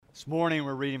This morning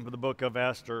we're reading from the book of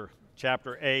Esther,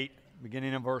 chapter 8,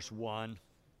 beginning in verse 1.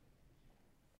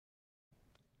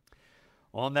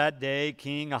 On that day,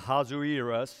 King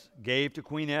Ahasuerus gave to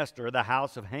Queen Esther the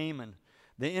house of Haman,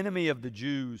 the enemy of the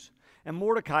Jews. And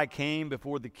Mordecai came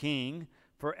before the king,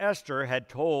 for Esther had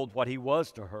told what he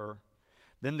was to her.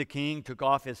 Then the king took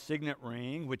off his signet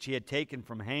ring, which he had taken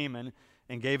from Haman,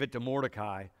 and gave it to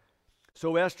Mordecai.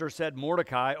 So Esther set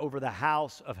Mordecai over the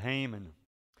house of Haman.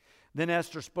 Then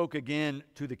Esther spoke again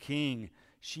to the king.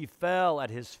 She fell at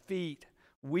his feet,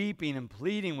 weeping and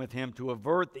pleading with him to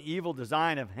avert the evil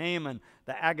design of Haman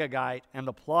the Agagite and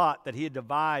the plot that he had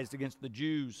devised against the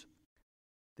Jews.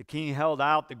 The king held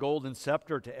out the golden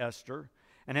scepter to Esther,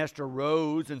 and Esther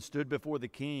rose and stood before the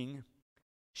king.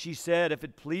 She said, "If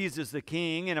it pleases the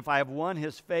king, and if I have won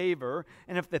his favor,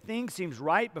 and if the thing seems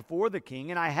right before the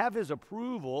king, and I have his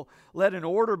approval, let an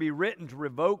order be written to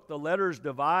revoke the letters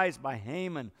devised by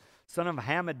Haman, son of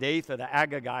Hammedatha the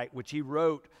Agagite, which he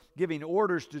wrote, giving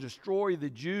orders to destroy the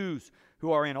Jews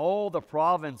who are in all the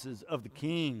provinces of the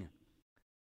king.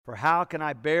 For how can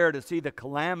I bear to see the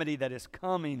calamity that is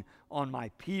coming on my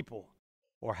people?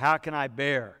 Or how can I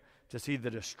bear to see the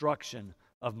destruction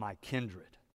of my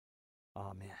kindred?"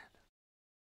 Amen.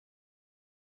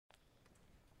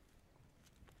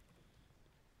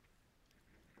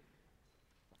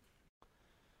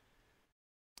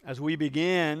 As we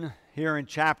begin here in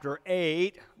chapter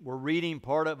 8, we're reading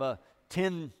part of a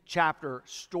 10-chapter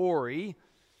story.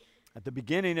 At the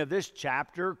beginning of this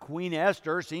chapter, Queen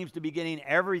Esther seems to be getting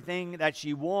everything that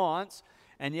she wants,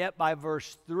 and yet by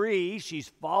verse 3, she's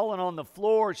fallen on the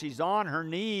floor. She's on her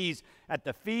knees at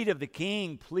the feet of the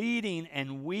king, pleading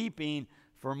and weeping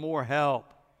for more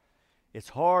help. It's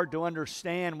hard to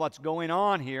understand what's going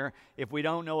on here if we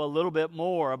don't know a little bit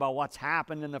more about what's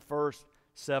happened in the first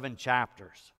 7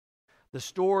 chapters. The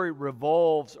story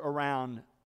revolves around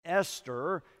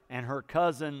Esther and her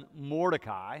cousin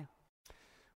Mordecai.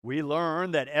 We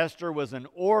learn that Esther was an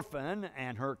orphan,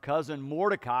 and her cousin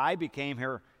Mordecai became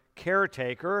her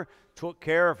caretaker, took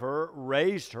care of her,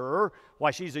 raised her.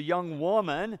 While she's a young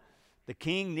woman, the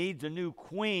king needs a new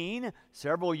queen.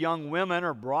 Several young women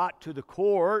are brought to the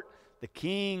court. The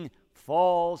king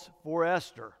falls for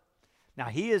Esther. Now,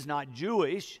 he is not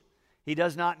Jewish. He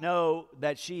does not know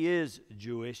that she is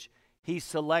Jewish. He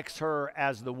selects her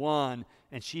as the one,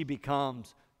 and she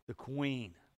becomes the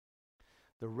queen.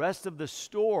 The rest of the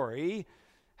story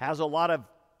has a lot of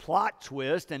plot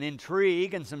twist and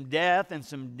intrigue and some death and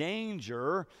some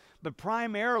danger, but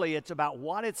primarily it's about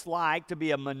what it's like to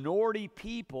be a minority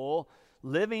people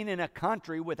living in a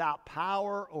country without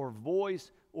power or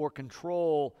voice or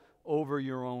control over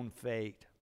your own fate.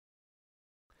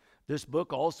 This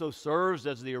book also serves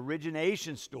as the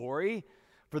origination story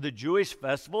for the Jewish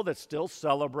festival that's still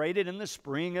celebrated in the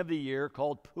spring of the year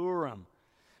called Purim.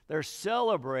 They're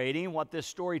celebrating what this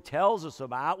story tells us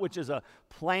about, which is a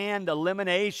planned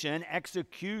elimination,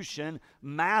 execution,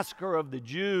 massacre of the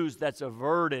Jews that's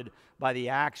averted by the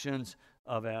actions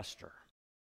of Esther.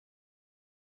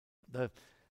 The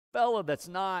fellow that's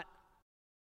not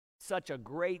such a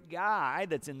great guy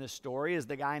that's in this story is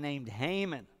the guy named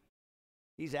Haman.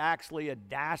 He's actually a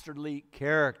dastardly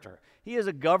character. He is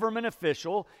a government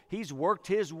official. He's worked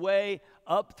his way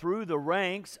up through the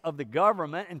ranks of the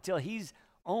government until he's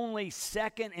only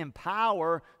second in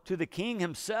power to the king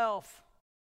himself.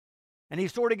 And he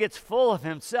sort of gets full of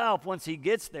himself once he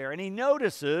gets there. And he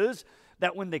notices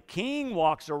that when the king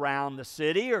walks around the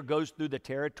city or goes through the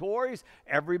territories,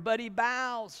 everybody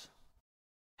bows.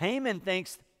 Haman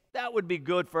thinks that would be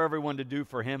good for everyone to do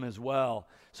for him as well.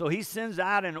 So he sends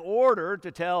out an order to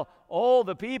tell all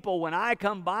the people, when I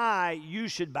come by, you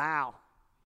should bow.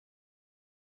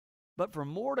 But for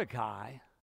Mordecai,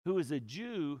 who is a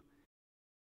Jew,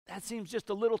 that seems just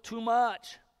a little too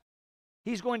much.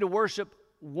 He's going to worship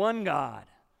one God,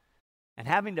 and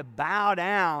having to bow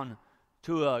down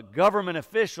to a government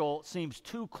official seems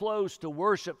too close to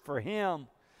worship for him.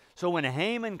 So when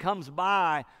Haman comes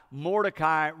by,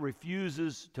 Mordecai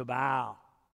refuses to bow.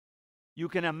 You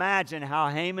can imagine how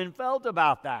Haman felt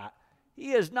about that.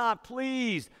 He is not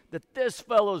pleased that this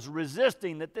fellow's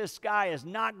resisting, that this guy is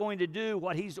not going to do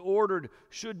what he's ordered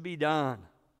should be done.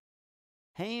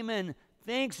 Haman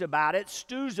thinks about it,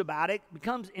 stews about it,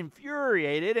 becomes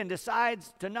infuriated, and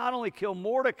decides to not only kill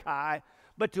Mordecai,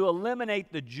 but to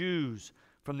eliminate the Jews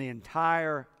from the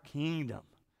entire kingdom.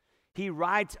 He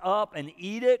writes up an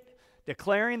edict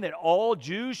declaring that all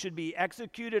Jews should be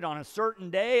executed on a certain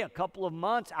day, a couple of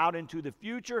months out into the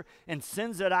future, and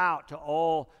sends it out to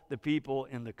all the people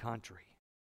in the country.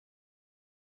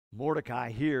 Mordecai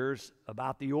hears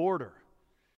about the order.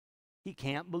 He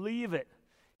can't believe it.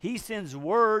 he sends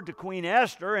word to Queen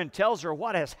Esther and tells her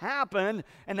what has happened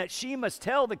and that she must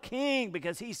tell the king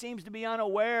because he seems to be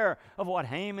unaware of what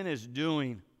Haman is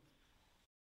doing.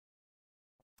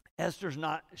 Esther's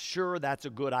not sure that's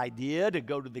a good idea to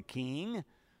go to the king.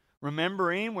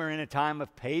 Remembering we're in a time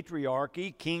of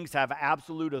patriarchy, kings have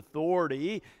absolute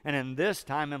authority, and in this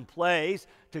time and place,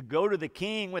 to go to the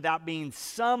king without being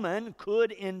summoned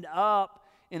could end up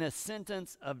in a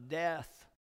sentence of death.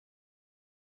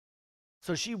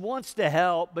 So she wants to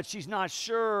help, but she's not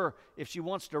sure if she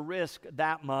wants to risk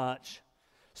that much.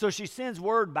 So she sends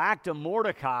word back to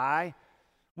Mordecai.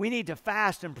 We need to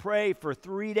fast and pray for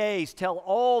 3 days. Tell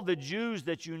all the Jews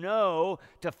that you know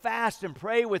to fast and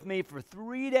pray with me for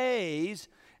 3 days,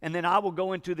 and then I will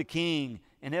go into the king.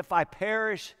 And if I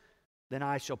perish, then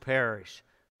I shall perish,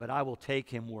 but I will take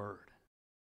him word.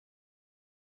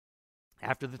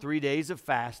 After the 3 days of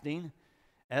fasting,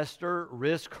 Esther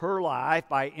risked her life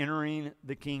by entering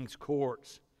the king's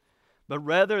courts. But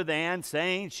rather than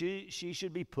saying she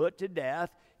should be put to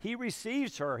death, he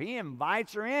receives her. He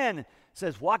invites her in,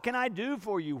 says, "What can I do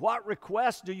for you? What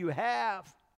requests do you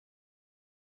have?"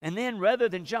 And then rather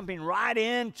than jumping right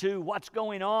into what's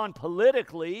going on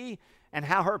politically and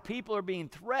how her people are being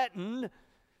threatened,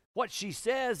 what she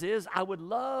says is, "I would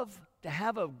love to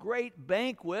have a great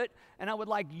banquet, and I would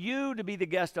like you to be the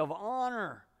guest of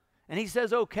honor." And he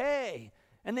says, "Okay."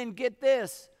 And then get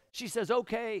this. She says,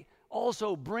 "Okay,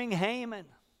 also bring Haman."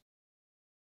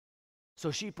 So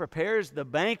she prepares the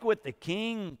banquet. The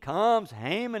king comes.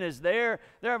 Haman is there.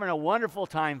 They're having a wonderful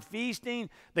time feasting.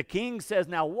 The king says,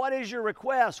 "Now, what is your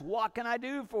request? What can I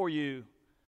do for you?"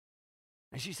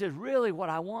 And she says, "Really, what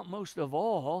I want most of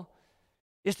all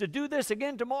is to do this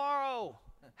again tomorrow.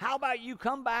 How about you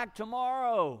come back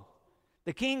tomorrow?"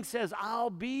 The king says, "I'll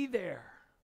be there."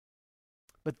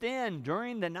 But then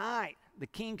during the night, the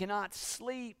king cannot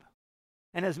sleep.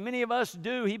 And as many of us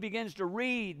do, he begins to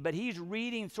read, but he's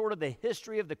reading sort of the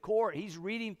history of the court. He's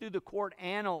reading through the court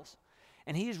annals.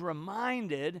 And he's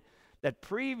reminded that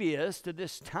previous to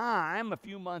this time, a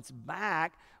few months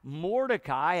back,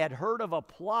 Mordecai had heard of a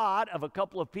plot of a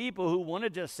couple of people who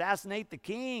wanted to assassinate the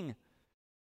king.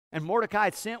 And Mordecai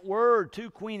had sent word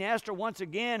to Queen Esther once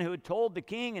again, who had told the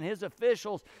king and his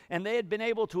officials, and they had been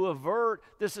able to avert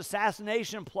this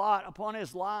assassination plot upon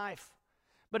his life.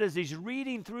 But as he's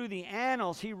reading through the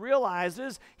annals, he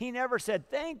realizes he never said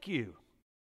thank you.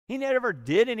 He never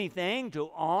did anything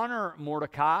to honor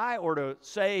Mordecai or to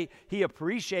say he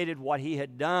appreciated what he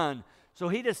had done. So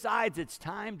he decides it's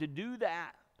time to do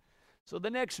that. So the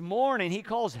next morning, he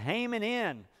calls Haman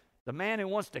in, the man who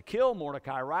wants to kill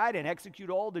Mordecai, right, and execute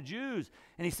all the Jews.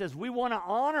 And he says, "We want to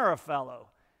honor a fellow.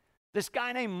 This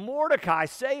guy named Mordecai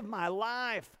saved my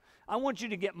life. I want you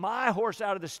to get my horse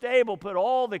out of the stable, put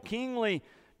all the kingly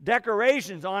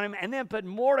decorations on him, and then put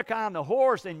Mordecai on the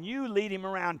horse, and you lead him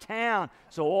around town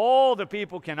so all the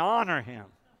people can honor him."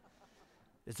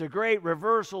 It's a great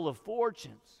reversal of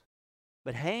fortunes.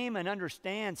 But Haman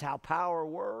understands how power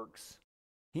works.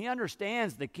 He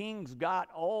understands the king's got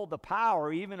all the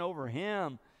power, even over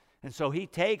him. And so he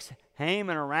takes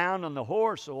Haman around on the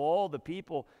horse so all the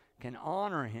people can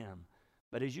honor him.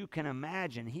 But as you can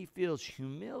imagine, he feels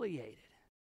humiliated.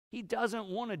 He doesn't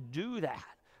want to do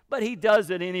that, but he does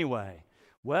it anyway.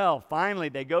 Well, finally,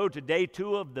 they go to day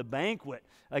 2 of the banquet.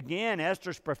 Again,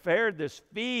 Esther's prepared this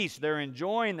feast. They're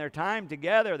enjoying their time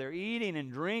together. They're eating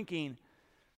and drinking.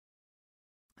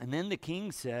 And then the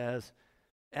king says,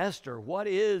 "Esther, what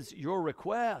is your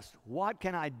request? What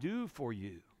can I do for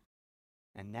you?"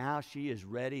 And now she is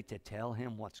ready to tell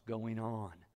him what's going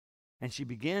on. And she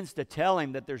begins to tell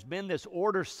him that there's been this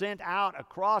order sent out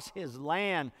across his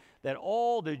land that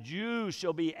all the Jews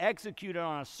shall be executed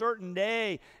on a certain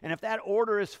day. And if that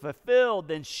order is fulfilled,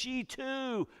 then she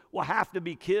too will have to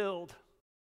be killed.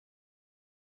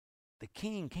 The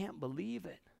king can't believe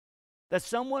it. That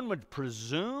someone would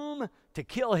presume to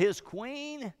kill his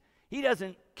queen. He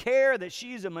doesn't care that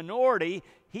she's a minority.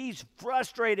 He's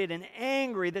frustrated and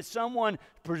angry that someone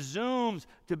presumes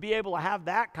to be able to have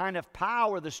that kind of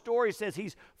power. The story says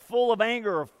he's full of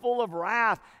anger or full of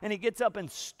wrath, and he gets up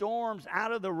and storms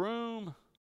out of the room.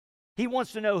 He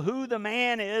wants to know who the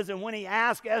man is, and when he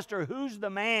asks Esther, "Who's the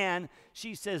man?"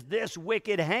 she says, "This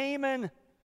wicked Haman."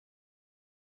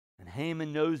 And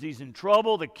Haman knows he's in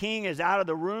trouble. The king is out of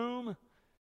the room.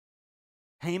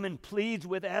 Haman pleads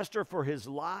with Esther for his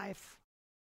life.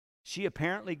 She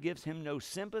apparently gives him no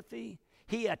sympathy.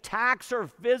 He attacks her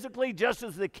physically just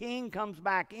as the king comes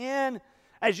back in.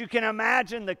 As you can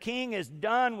imagine, the king is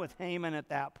done with Haman at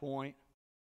that point.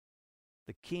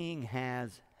 The king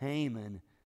has Haman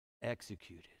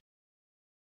executed.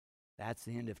 That's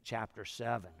the end of chapter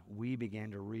 7. We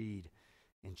began to read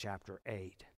in chapter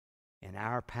 8. In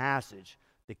our passage,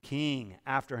 the king,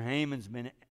 after Haman's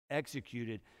been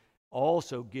executed,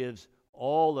 also gives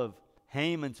all of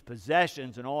Haman's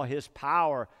possessions and all his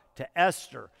power to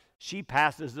Esther. She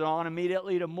passes it on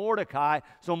immediately to Mordecai.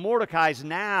 So Mordecai's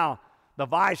now the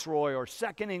viceroy or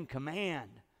second in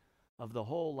command of the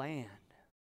whole land.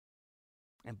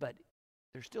 But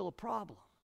there's still a problem.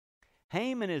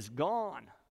 Haman is gone,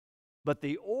 but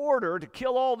the order to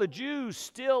kill all the Jews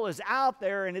still is out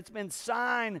there, and it's been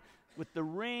signed with the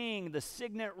ring, the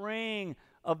signet ring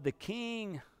of the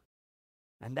king.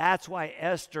 And that's why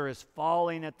Esther is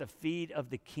falling at the feet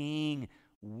of the king,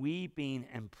 weeping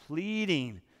and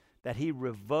pleading that he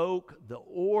revoke the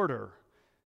order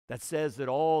that says that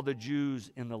all the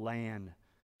Jews in the land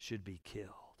should be killed.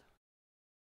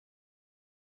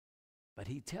 But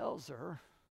he tells her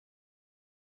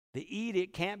the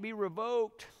edict can't be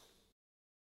revoked.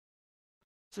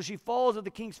 So she falls at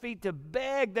the king's feet to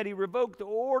beg that he revoke the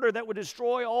order that would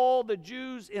destroy all the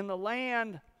Jews in the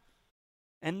land.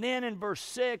 And then in verse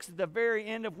 6, at the very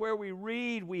end of where we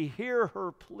read, we hear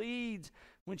her pleads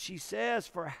when she says,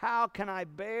 "For how can I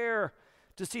bear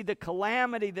to see the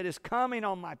calamity that is coming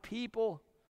on my people?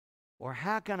 Or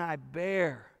how can I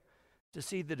bear to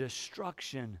see the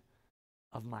destruction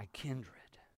of my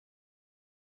kindred?"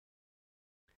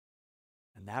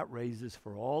 And that raises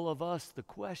for all of us the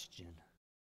question,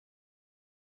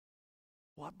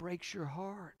 what breaks your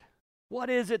heart? What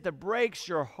is it that breaks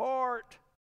your heart?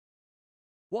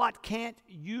 What can't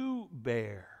you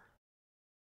bear?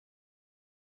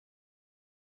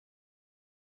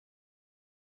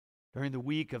 During the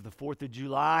week of the 4th of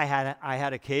July, I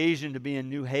had occasion to be in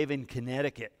New Haven,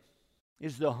 Connecticut.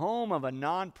 It's the home of a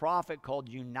nonprofit called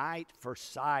Unite for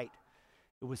Sight.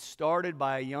 It was started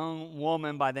by a young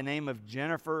woman by the name of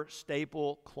Jennifer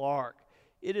Staple Clark.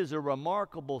 It is a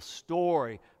remarkable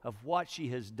story of what she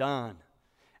has done.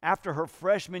 After her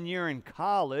freshman year in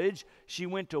college, she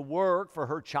went to work for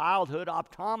her childhood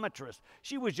optometrist.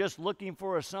 She was just looking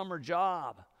for a summer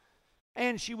job.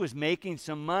 And she was making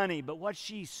some money, but what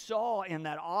she saw in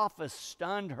that office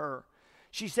stunned her.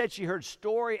 She said she heard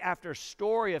story after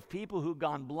story of people who'd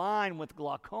gone blind with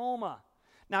glaucoma.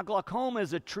 Now, glaucoma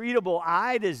is a treatable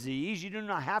eye disease. You do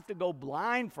not have to go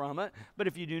blind from it, but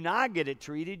if you do not get it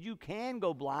treated, you can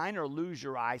go blind or lose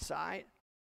your eyesight.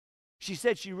 She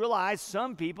said she realized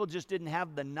some people just didn't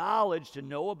have the knowledge to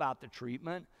know about the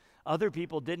treatment. Other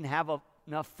people didn't have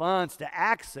enough funds to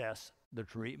access the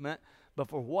treatment. But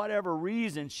for whatever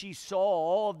reason, she saw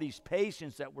all of these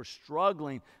patients that were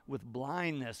struggling with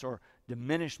blindness or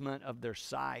diminishment of their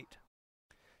sight.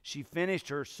 She finished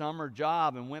her summer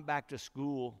job and went back to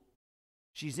school.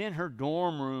 She's in her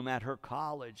dorm room at her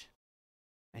college,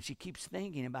 and she keeps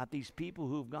thinking about these people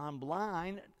who've gone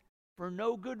blind for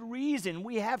no good reason.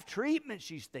 We have treatment,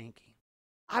 she's thinking.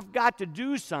 I've got to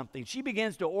do something. She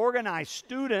begins to organize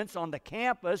students on the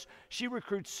campus. She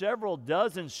recruits several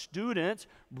dozen students,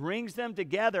 brings them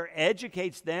together,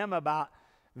 educates them about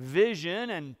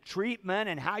vision and treatment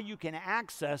and how you can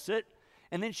access it.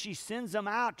 And then she sends them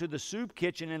out to the soup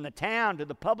kitchen in the town, to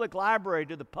the public library,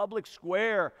 to the public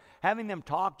square, having them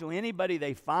talk to anybody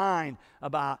they find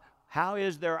about how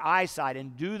is their eyesight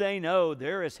and do they know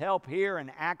there is help here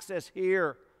and access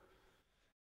here.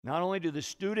 Not only do the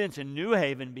students in New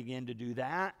Haven begin to do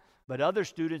that, but other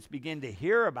students begin to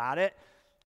hear about it.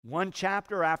 One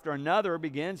chapter after another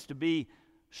begins to be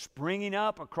springing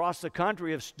up across the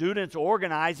country of students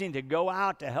organizing to go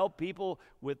out to help people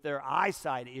with their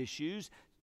eyesight issues.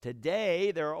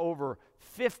 Today, there are over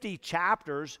 50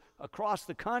 chapters across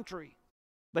the country.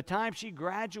 By the time she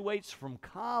graduates from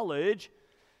college,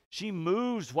 she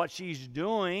moves what she's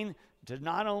doing to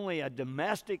not only a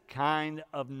domestic kind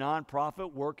of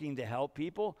nonprofit working to help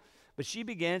people, but she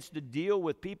begins to deal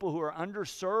with people who are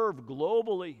underserved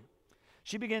globally.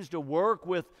 She begins to work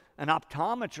with an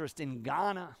optometrist in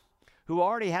Ghana who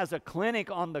already has a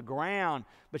clinic on the ground,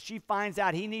 but she finds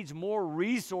out he needs more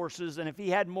resources, and if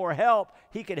he had more help,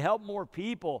 he could help more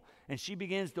people. And she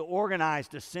begins to organize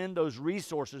to send those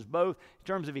resources, both in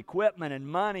terms of equipment and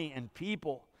money and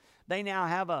people. They now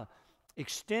have a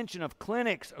extension of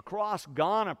clinics across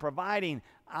Ghana providing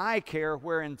eye care,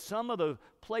 where in some of the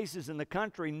places in the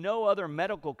country no other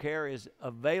medical care is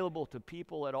available to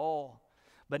people at all.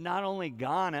 But not only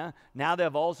Ghana, now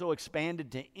they've also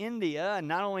expanded to India, and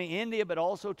not only India but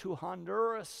also to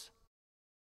Honduras.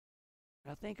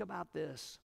 Now think about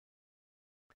this.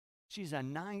 She's a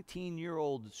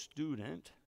 19-year-old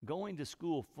student going to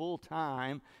school full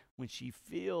time when she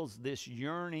feels this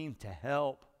yearning to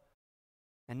help.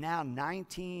 And now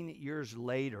 19 years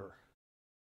later,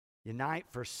 Unite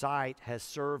for Sight has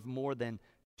served more than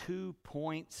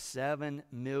 2.7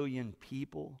 million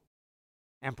people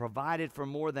and provided for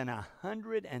more than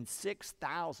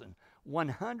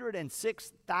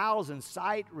 106,000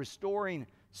 sight restoring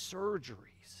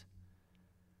surgeries.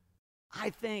 I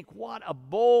think what a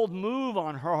bold move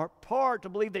on her part to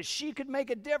believe that she could make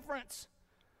a difference.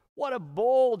 What a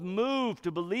bold move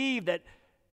to believe that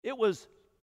it was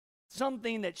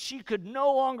something that she could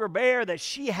no longer bear, that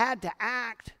she had to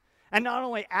act. And not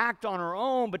only act on her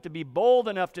own, but to be bold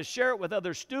enough to share it with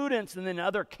other students and then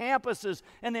other campuses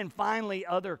and then finally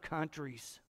other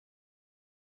countries.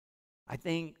 I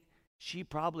think she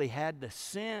probably had the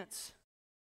sense,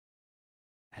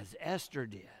 as Esther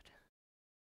did,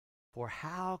 for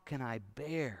how can I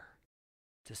bear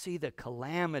to see the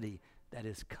calamity that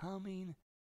is coming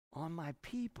on my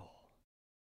people?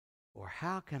 Or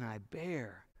how can I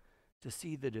bear to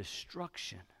see the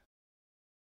destruction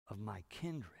of my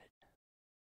kindred?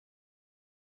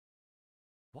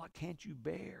 What can't you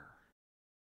bear?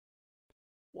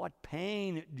 What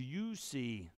pain do you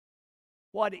see?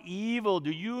 What evil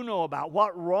do you know about?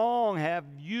 What wrong have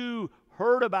you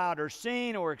heard about or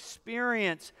seen or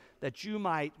experienced that you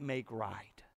might make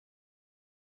right?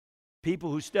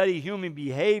 People who study human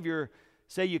behavior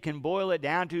say you can boil it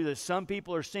down to that some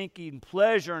people are seeking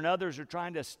pleasure and others are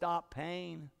trying to stop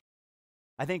pain.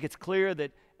 I think it's clear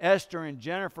that Esther and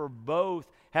Jennifer both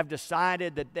have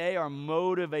decided that they are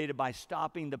motivated by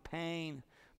stopping the pain,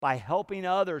 by helping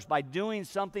others, by doing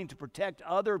something to protect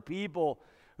other people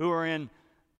who are in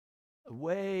a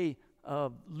way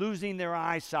of losing their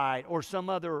eyesight or some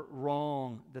other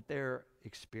wrong that they're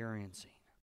experiencing.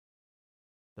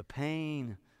 The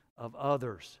pain of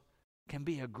others can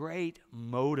be a great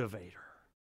motivator.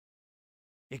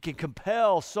 It can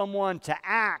compel someone to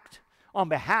act on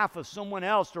behalf of someone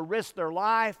else, to risk their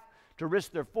life, to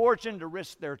risk their fortune, to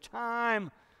risk their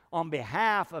time on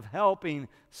behalf of helping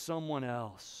someone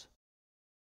else.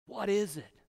 What is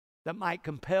it that might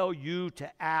compel you to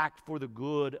act for the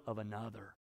good of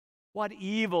another? What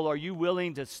evil are you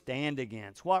willing to stand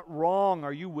against? What wrong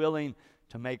are you willing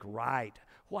to make right?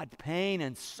 What pain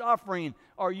and suffering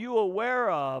are you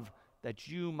aware of that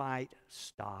you might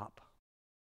stop?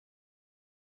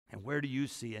 And where do you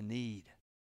see a need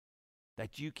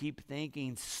that you keep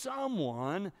thinking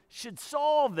someone should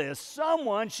solve this,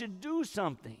 someone should do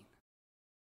something?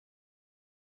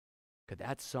 Could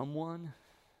that someone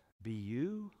be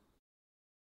you?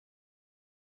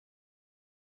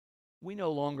 We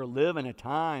no longer live in a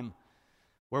time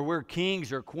where we're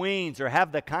kings or queens or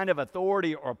have the kind of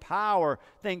authority or power,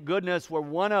 thank goodness, where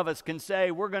one of us can say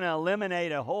we're going to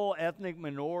eliminate a whole ethnic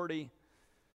minority,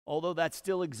 although that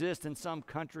still exists in some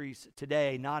countries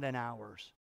today, not in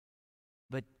ours.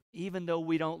 But even though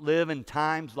we don't live in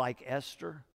times like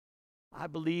Esther, I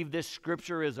believe this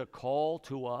scripture is a call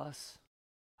to us,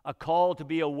 a call to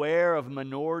be aware of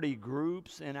minority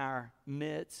groups in our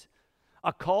midst,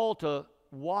 a call to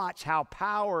watch how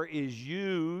power is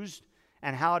used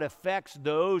and how it affects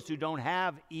those who don't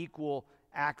have equal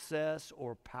access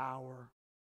or power.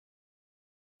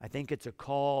 I think it's a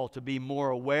call to be more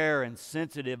aware and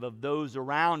sensitive of those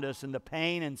around us and the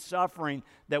pain and suffering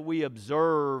that we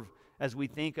observe as we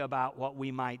think about what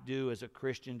we might do as a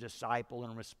Christian disciple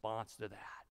in response to that.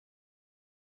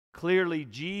 Clearly,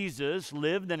 Jesus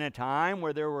lived in a time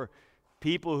where there were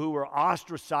people who were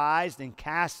ostracized and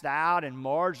cast out and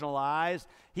marginalized.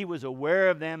 He was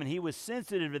aware of them and he was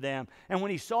sensitive to them. And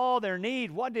when he saw their need,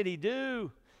 what did he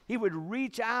do? He would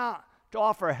reach out to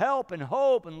offer help and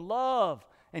hope and love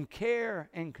and care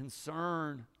and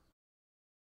concern.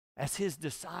 As his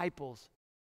disciples,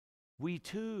 we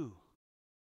too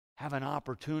have an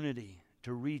opportunity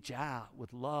to reach out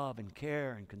with love and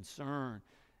care and concern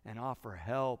and offer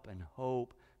help and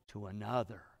hope to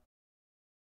another.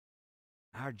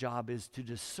 Our job is to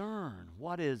discern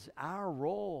what is our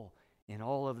role in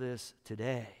all of this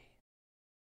today.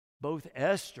 Both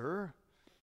Esther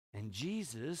and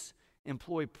Jesus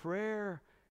employ prayer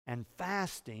and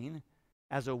fasting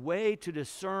as a way to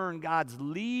discern God's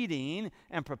leading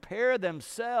and prepare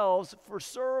themselves for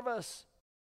service.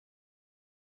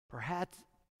 Perhaps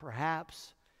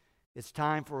it's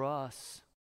time for us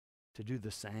to do the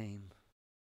same.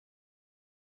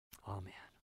 Amen.